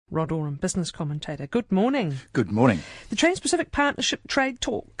Rod Oram, business commentator. Good morning. Good morning. The Trans-Pacific Partnership trade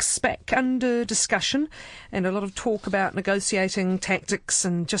talks back under discussion, and a lot of talk about negotiating tactics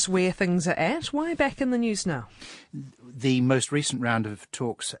and just where things are at. Why back in the news now? The most recent round of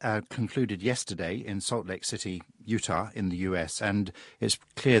talks concluded yesterday in Salt Lake City, Utah, in the US, and it's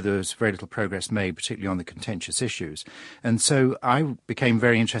clear there was very little progress made, particularly on the contentious issues. And so I became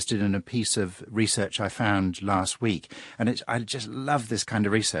very interested in a piece of research I found last week, and I just love this kind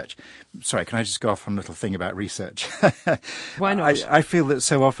of research. Sorry, can I just go off on a little thing about research? Why not? I feel that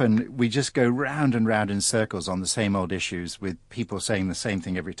so often we just go round and round in circles on the same old issues with people saying the same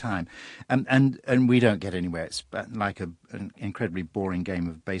thing every time, and we don't get anywhere. It's like an incredibly boring game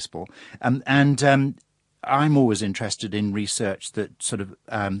of baseball. I'm always interested in research that sort of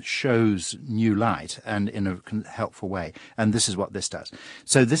shows new light and in a helpful way. And this is what this does.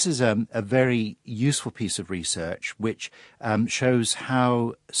 So this is a very useful piece of research which shows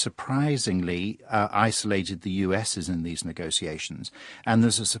how surprisingly isolated the US is in these negotiations. And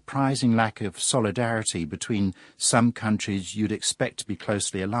there's a surprising lack of solidarity between some countries you'd expect to be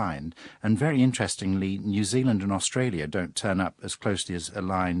closely aligned. And very interestingly, New Zealand and Australia don't turn up as closely as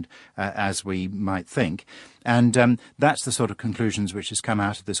aligned as we might think. And that's the sort of conclusions which has come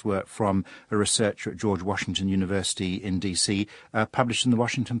out of this work from a researcher at George Washington University in DC, published in the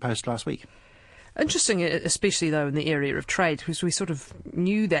Washington Post last week. Interesting, especially though in the area of trade, because we sort of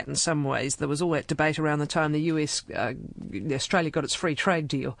knew that in some ways. There was all that debate around the time Australia got its free trade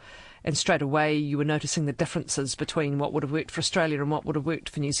deal. And straight away you were noticing the differences between what would have worked for Australia and what would have worked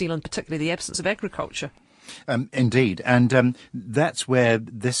for New Zealand, particularly the absence of agriculture. Indeed, and that's where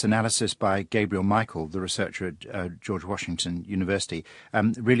this analysis by Gabriel Michael, the researcher at George Washington University,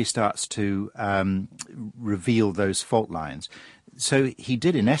 really starts to reveal those fault lines. So he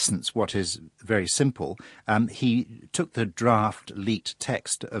did, in essence, what is very simple. He took the draft leaked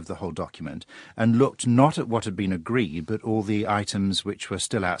text of the whole document and looked not at what had been agreed, but all the items which were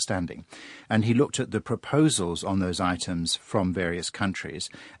still outstanding. And he looked at the proposals on those items from various countries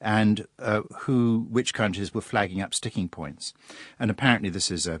and which countries were flagging up sticking points. And apparently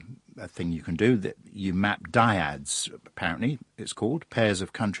this is a thing you can do, that you map dyads, apparently it's called, pairs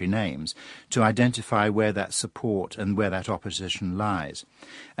of country names, to identify where that support and where that opposition lies.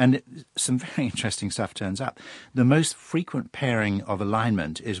 And some very interesting stuff turns up. The most frequent pairing of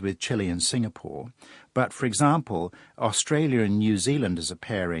alignment is with Chile and Singapore. But, for example, Australia and New Zealand as a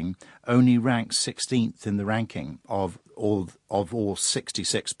pairing only ranks 16th in the ranking of all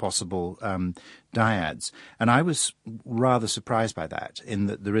 66 possible dyads. And I was rather surprised by that, in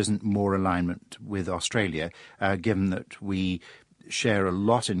that there isn't more alignment with Australia, given that we share a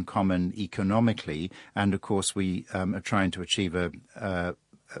lot in common economically, and of course we are trying to achieve a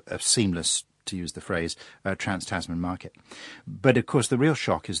seamless, to use the phrase, trans-Tasman market. But of course the real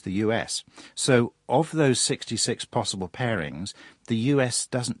shock is the US. So of those 66 possible pairings, the US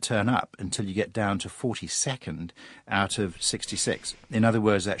doesn't turn up until you get down to 42nd out of 66. In other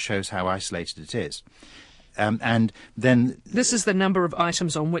words, that shows how isolated it is. And then this is the number of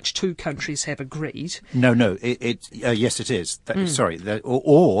items on which two countries have agreed. No, yes, it is. Sorry,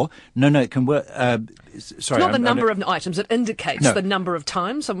 no, it can work. Sorry, it's not the number of items; it indicates the number of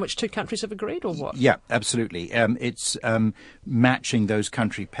times on which two countries have agreed, or what? Yeah, absolutely. It's matching those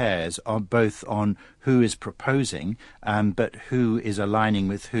country pairs on both on who is proposing, but who is aligning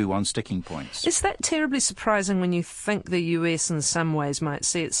with who on sticking points. Is that terribly surprising when you think the US in some ways might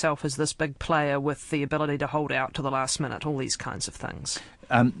see itself as this big player with the ability to hold out to the last minute, all these kinds of things?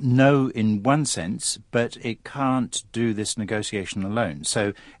 No, in one sense, but it can't do this negotiation alone.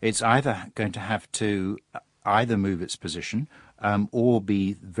 So it's either going to have to either move its position or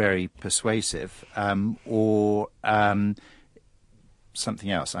be very persuasive or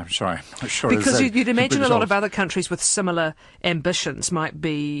something else. I'm sorry, I'm not sure. Because you'd imagine a lot of other countries with similar ambitions might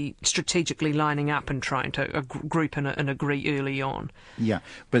be strategically lining up and trying to group and agree early on. Yeah,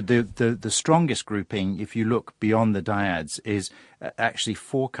 but the strongest grouping, if you look beyond the dyads, is actually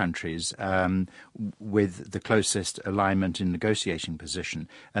four countries with the closest alignment in negotiating position,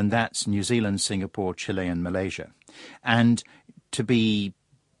 and that's New Zealand, Singapore, Chile and Malaysia. And to be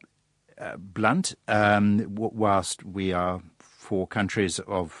blunt, whilst we are four countries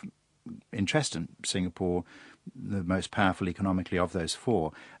of interest, and Singapore the most powerful economically of those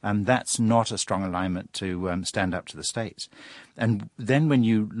four, and that's not a strong alignment to stand up to the States. And then when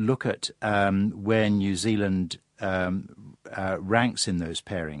you look at where New Zealand ranks in those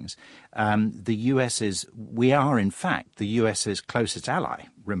pairings, we are in fact the US's closest ally,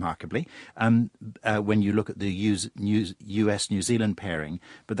 remarkably, when you look at the US-New Zealand pairing,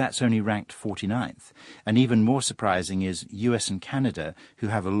 but that's only ranked 49th. And even more surprising is US and Canada, who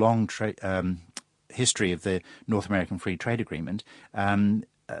have a long history of the North American Free Trade Agreement,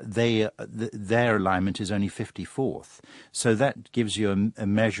 their alignment is only 54th. So that gives you a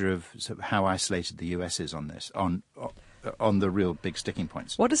measure of sort of how isolated the US is on this, on the real big sticking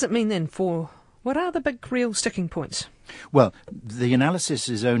points. What does it mean then what are the big real sticking points? Well, the analysis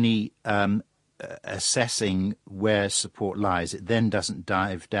is only assessing where support lies. It then doesn't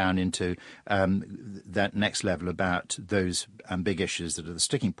dive down into that next level about those big issues that are the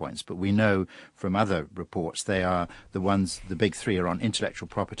sticking points. But we know from other reports they are the big three are on intellectual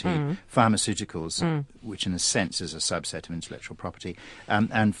property, pharmaceuticals, which in a sense is a subset of intellectual property,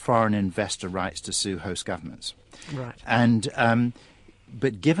 and foreign investor rights to sue host governments. Right. And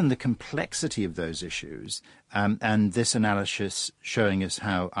but given the complexity of those issues, and this analysis showing us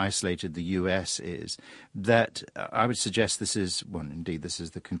how isolated the US is, that I would suggest this is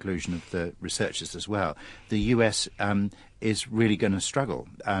the conclusion of the researchers as well. The US is really going to struggle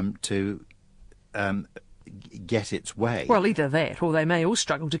to get its way. Well, either that, or they may all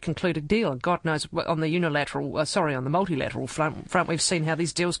struggle to conclude a deal. God knows, on the multilateral front, we've seen how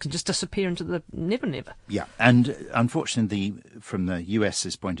these deals can just disappear into the never. Yeah, and unfortunately, from the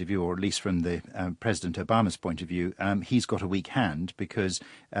US's point of view, or at least from the President Obama's point of view, he's got a weak hand because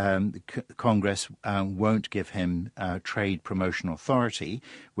Congress won't give him trade promotion authority,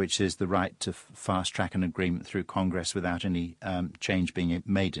 which is the right to fast-track an agreement through Congress without any change being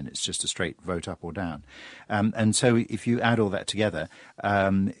made in it. It's just a straight vote up or down. And so if you add all that together,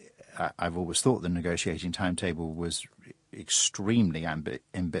 I've always thought the negotiating timetable was extremely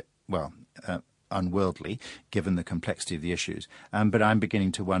unworldly, given the complexity of the issues. But I'm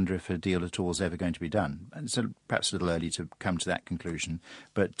beginning to wonder if a deal at all is ever going to be done. And so perhaps a little early to come to that conclusion.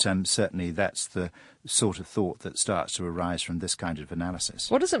 But certainly that's the sort of thought that starts to arise from this kind of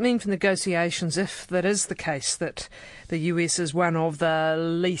analysis. What does it mean for negotiations if that is the case, that the US is one of the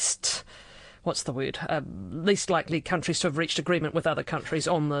least likely countries to have reached agreement with other countries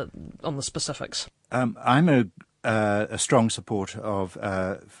on the specifics? I'm a strong supporter of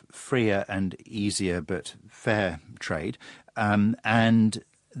freer and easier but fair trade, and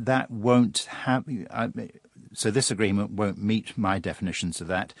that won't happen. So this agreement won't meet my definitions of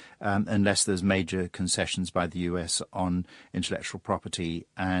that unless there's major concessions by the US on intellectual property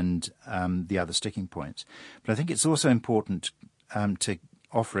and the other sticking points. But I think it's also important to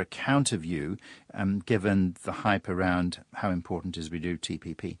offer a counter view, given the hype around how important it is we do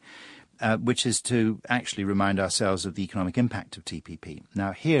TPP, which is to actually remind ourselves of the economic impact of TPP.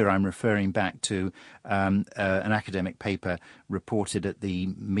 Now, here I'm referring back to an academic paper reported at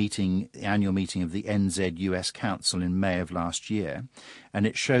the annual meeting of the NZ US Council in May of last year, and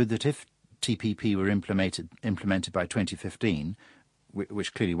it showed that if TPP were implemented by 2015,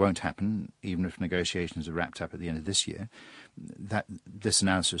 which clearly won't happen, even if negotiations are wrapped up at the end of this year, that this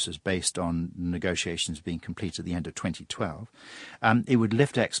analysis is based on negotiations being complete at the end of 2012. It would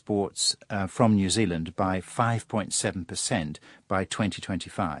lift exports from New Zealand by 5.7% by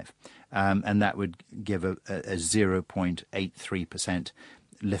 2025, and that would give a 0.83%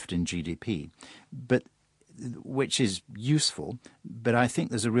 lift in GDP. Which is useful, but I think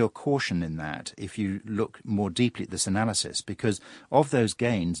there's a real caution in that if you look more deeply at this analysis, because of those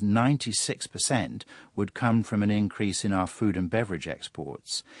gains, 96% would come from an increase in our food and beverage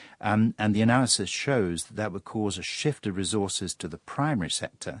exports. And the analysis shows that would cause a shift of resources to the primary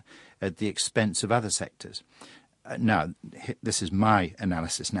sector at the expense of other sectors. Now, this is my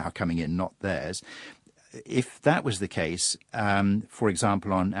analysis now coming in, not theirs. If that was the case, for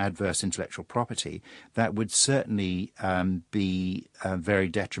example, on adverse intellectual property, that would certainly be very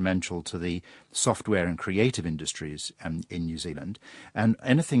detrimental to the software and creative industries in New Zealand. And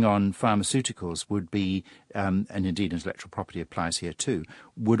anything on pharmaceuticals would be, and indeed intellectual property applies here too,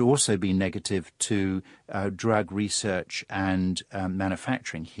 would also be negative to drug research and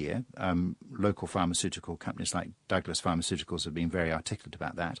manufacturing here. Local pharmaceutical companies like Douglas Pharmaceuticals have been very articulate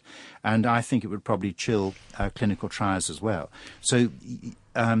about that. And I think it would probably chill clinical trials as well. So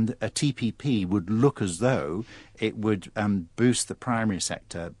a TPP would look as though it would boost the primary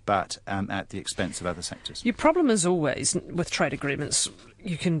sector, but at the expense of other sectors. Your problem is always, with trade agreements,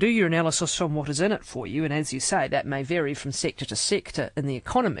 you can do your analysis on what is in it for you, and as you say, that may vary from sector to sector in the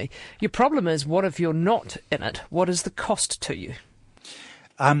economy. Your problem is, what if you're not in it? What is the cost to you?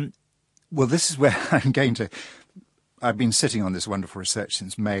 Well, this is where I'm going to I've been sitting on this wonderful research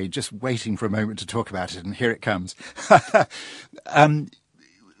since May, just waiting for a moment to talk about it, and here it comes.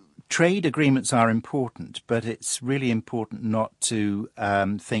 Trade agreements are important, but it's really important not to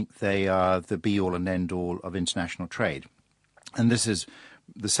think they are the be-all and end-all of international trade. And this is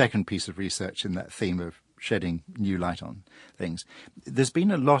the second piece of research in that theme of shedding new light on things. There's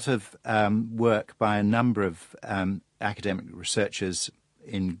been a lot of work by a number of academic researchers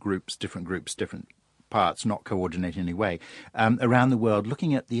in different parts, not coordinated in any way, around the world,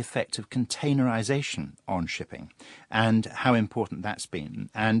 looking at the effect of containerization on shipping and how important that's been.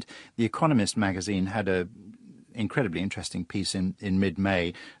 And The Economist magazine had a incredibly interesting piece in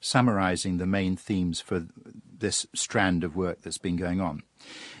mid-May summarizing the main themes for this strand of work that's been going on.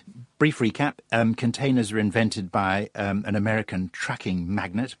 Brief recap, containers were invented by an American trucking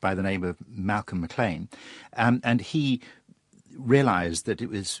magnate by the name of Malcolm McLean, and he realized that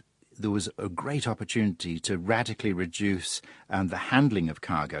there was a great opportunity to radically reduce the handling of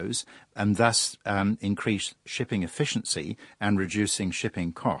cargoes and thus increase shipping efficiency and reducing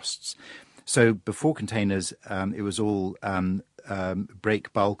shipping costs. So before containers, it was all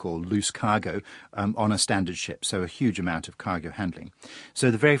break bulk or loose cargo on a standard ship, so a huge amount of cargo handling. So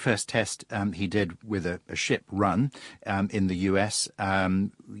the very first test he did with a ship run in the US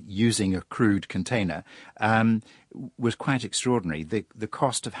using a crude container was quite extraordinary. The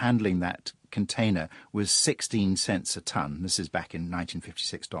cost of handling that container was 16 cents a ton. This is back in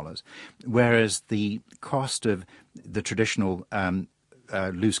 1956 dollars, whereas the cost of the traditional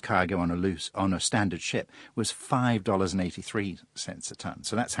loose cargo on a standard ship was $5.83 a ton.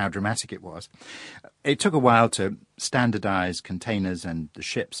 So that's how dramatic it was. It took a while to standardize containers and the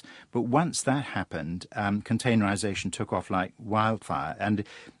ships, but once that happened, containerization took off like wildfire. And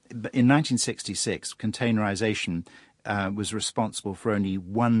in 1966, containerization was responsible for only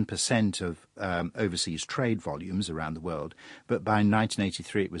 1% of overseas trade volumes around the world, but by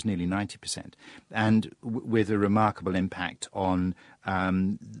 1983 it was nearly 90%, and with a remarkable impact on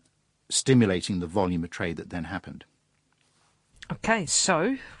stimulating the volume of trade that then happened. Okay,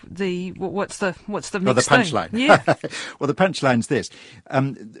 so what's the next thing? Well, the punchline. Yeah. Well, the punchline's this.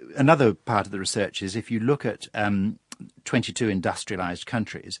 Another part of the research is if you look at 22 industrialized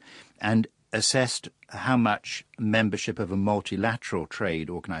countries and assessed how much membership of a multilateral trade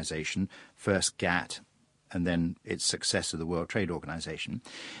organization, first GATT and then its successor, the World Trade Organization,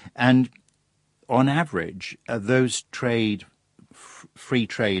 and on average, those free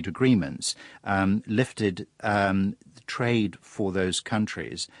trade agreements lifted trade for those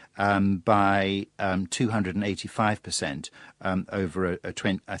countries by 285% over a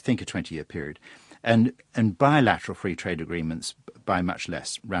 20-year period, and bilateral free trade agreements by much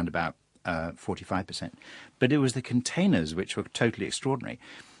less, round about 45%. But it was the containers which were totally extraordinary.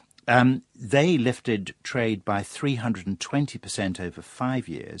 They lifted trade by 320% over 5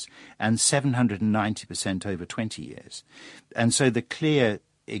 years and 790% over 20 years. And so the clear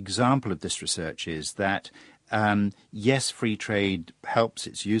example of this research is that, yes, free trade helps,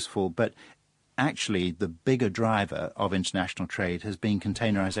 it's useful, but actually the bigger driver of international trade has been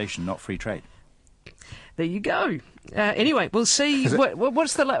containerization, not free trade. There you go. Anyway, we'll see.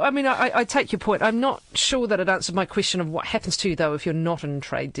 What's the? I mean, I take your point. I'm not sure that it answered my question of what happens to you though if you're not in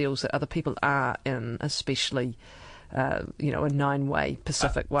trade deals that other people are in, especially, a 9-way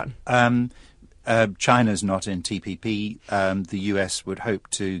Pacific one. China's not in TPP. The US would hope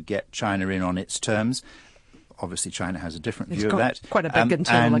to get China in on its terms. Obviously, China has a different view of that. Quite a big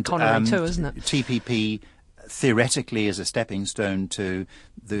internal economy too, isn't it? TPP theoretically is a stepping stone to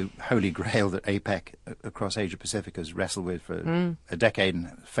the holy grail that APEC across Asia Pacific has wrestled with for a decade and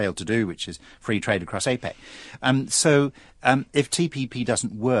failed to do, which is free trade across APEC. So if TPP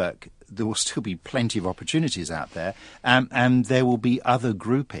doesn't work, there will still be plenty of opportunities out there, and there will be other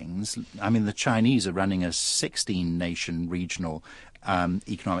groupings. I mean, the Chinese are running a 16-nation regional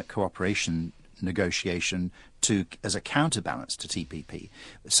economic cooperation negotiation as a counterbalance to TPP.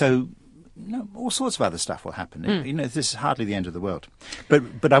 So all sorts of other stuff will happen. This is hardly the end of the world.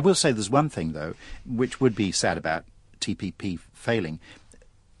 But I will say there's one thing, though, which would be sad about TPP failing.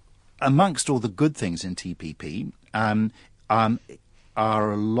 Amongst all the good things in TPP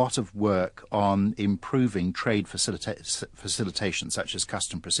are a lot of work on improving trade facilitation, such as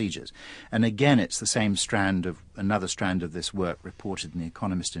custom procedures. And again, it's the same another strand of this work reported in The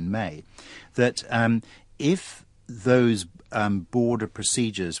Economist in May, that if those border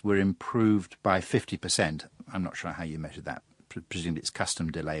procedures were improved by 50%, I'm not sure how you measure that, presumably it's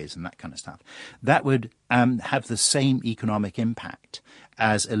custom delays and that kind of stuff, that would have the same economic impact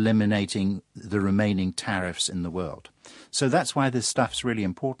as eliminating the remaining tariffs in the world. So that's why this stuff's really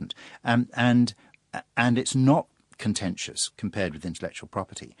important. And it's not contentious compared with intellectual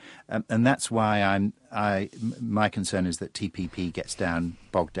property. And that's why my concern is that TPP gets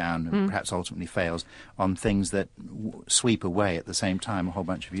bogged down and perhaps ultimately fails on things that sweep away at the same time a whole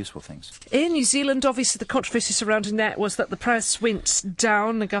bunch of useful things. In New Zealand, obviously the controversy surrounding that was that the price went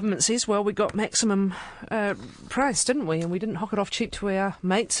down. The government says, well, we got maximum price, didn't we? And we didn't hock it off cheap to our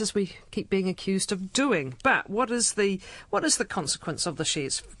mates, as we keep being accused of doing. But what is the consequence of the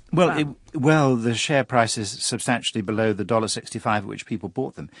shares? Well, the share price is substantially below the $1.65 at which people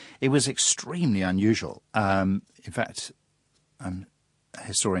bought them. It was extremely unusual. In fact,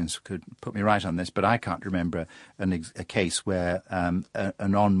 historians could put me right on this, but I can't remember a case where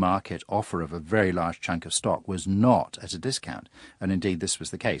an on-market offer of a very large chunk of stock was not at a discount. And indeed, this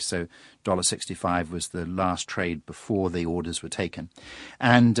was the case. So $1.65 was the last trade before the orders were taken.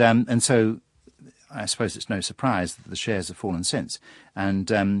 And so I suppose it's no surprise that the shares have fallen since.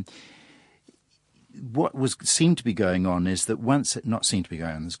 And what seemed to be going on is that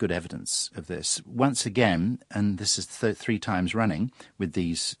there's good evidence of this. Once again, and this is 3 times running with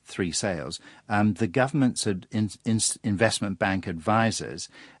these 3 sales, the government's investment bank advisors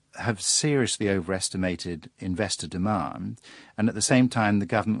have seriously overestimated investor demand, and at the same time the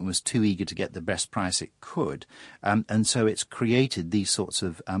government was too eager to get the best price it could, and so it's created these sorts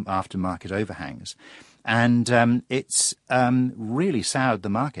of aftermarket overhangs, and it's really soured the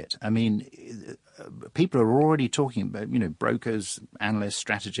market. I mean, people are already talking about, brokers, analysts,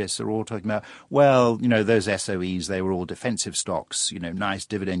 strategists are all talking about, well, those SOEs, they were all defensive stocks, nice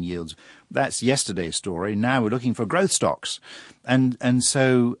dividend yields. That's yesterday's story. Now we're looking for growth stocks. And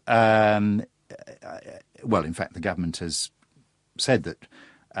so, in fact, the government has said that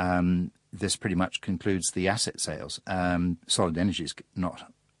this pretty much concludes the asset sales. Solid Energy is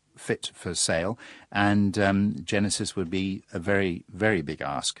not fit for sale, and Genesis would be a very, very big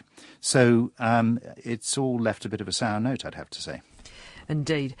ask. So it's all left a bit of a sour note, I'd have to say.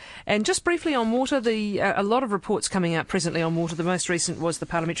 Indeed. And just briefly on water, a lot of reports coming out presently on water. The most recent was the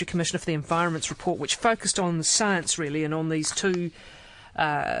Parliamentary Commissioner for the Environment's report, which focused on the science, really, and on these 2...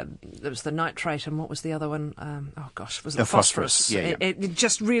 there was the nitrate, and what was the other one? Was it the phosphorus? Yeah. It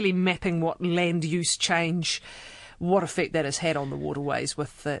just really mapping what land use change, what effect that has had on the waterways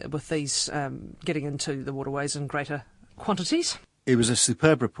with these getting into the waterways in greater quantities. It was a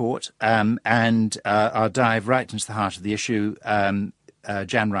superb report, and I'll dive right into the heart of the issue.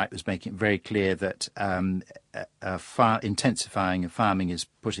 Jan Wright was making it very clear that intensifying of farming is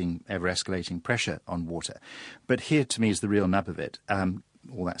putting ever-escalating pressure on water. But here, to me, is the real nub of it.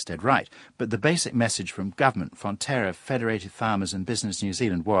 All that's dead right. But the basic message from government, Fonterra, Federated Farmers and Business New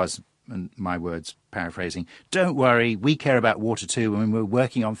Zealand was, and my words paraphrasing, don't worry, we care about water too, and we're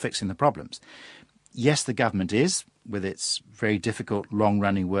working on fixing the problems. Yes, the government is, with its very difficult,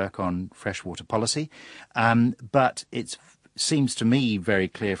 long-running work on freshwater policy, but it seems to me very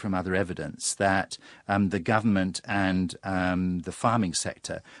clear from other evidence that the government and the farming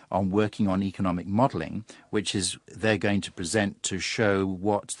sector are working on economic modelling, which is they're going to present to show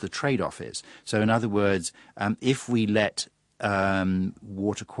what the trade-off is. So in other words, if we let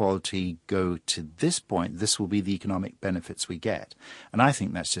water quality go to this point, this will be the economic benefits we get. And I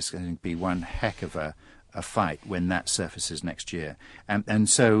think that's just going to be one heck of a fight when that surfaces next year. And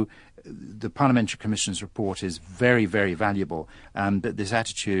so the Parliamentary Commission's report is very, very valuable, but this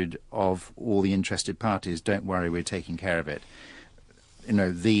attitude of all the interested parties, don't worry, we're taking care of it.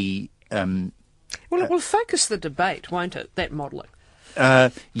 Well, it will focus the debate, won't it, that modelling?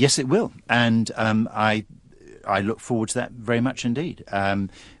 Yes, it will. And I look forward to that very much indeed,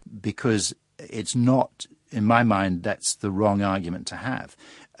 because it's not, in my mind, that's the wrong argument to have,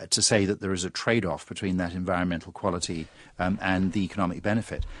 to say that there is a trade-off between that environmental quality and the economic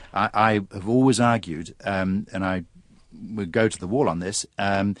benefit. I have always argued, and I would go to the wall on this,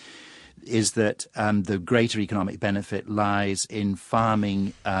 is that the greater economic benefit lies in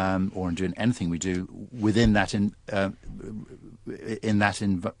farming or in doing anything we do within that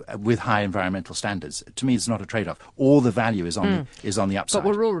with high environmental standards. To me, it's not a trade-off. All the value is on the upside. But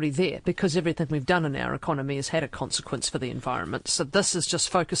we're already there because everything we've done in our economy has had a consequence for the environment. So this is just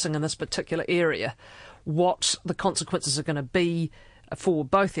focusing in this particular area, what the consequences are going to be for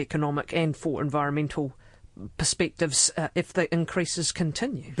both economic and for environmental perspectives if the increases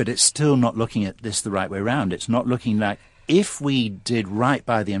continue. But it's still not looking at this the right way around. It's not looking like, if we did right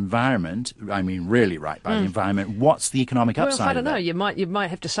by the environment, I mean really right by the environment, what's the economic upside? Well, I don't know. You might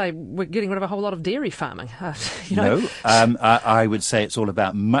have to say we're getting rid of a whole lot of dairy farming. No, I would say it's all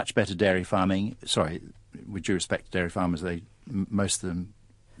about much better dairy farming. Sorry, with due respect to dairy farmers, most of them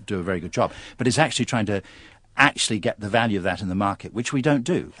do a very good job. But it's actually trying to actually get the value of that in the market, which we don't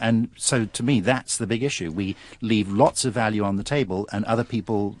do. And so to me, that's the big issue. We leave lots of value on the table and other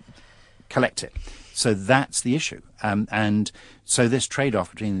people collect it. So that's the issue. And so this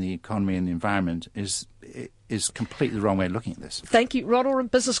trade-off between the economy and the environment is completely the wrong way of looking at this. Thank you, Rod Oram,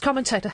 business commentator.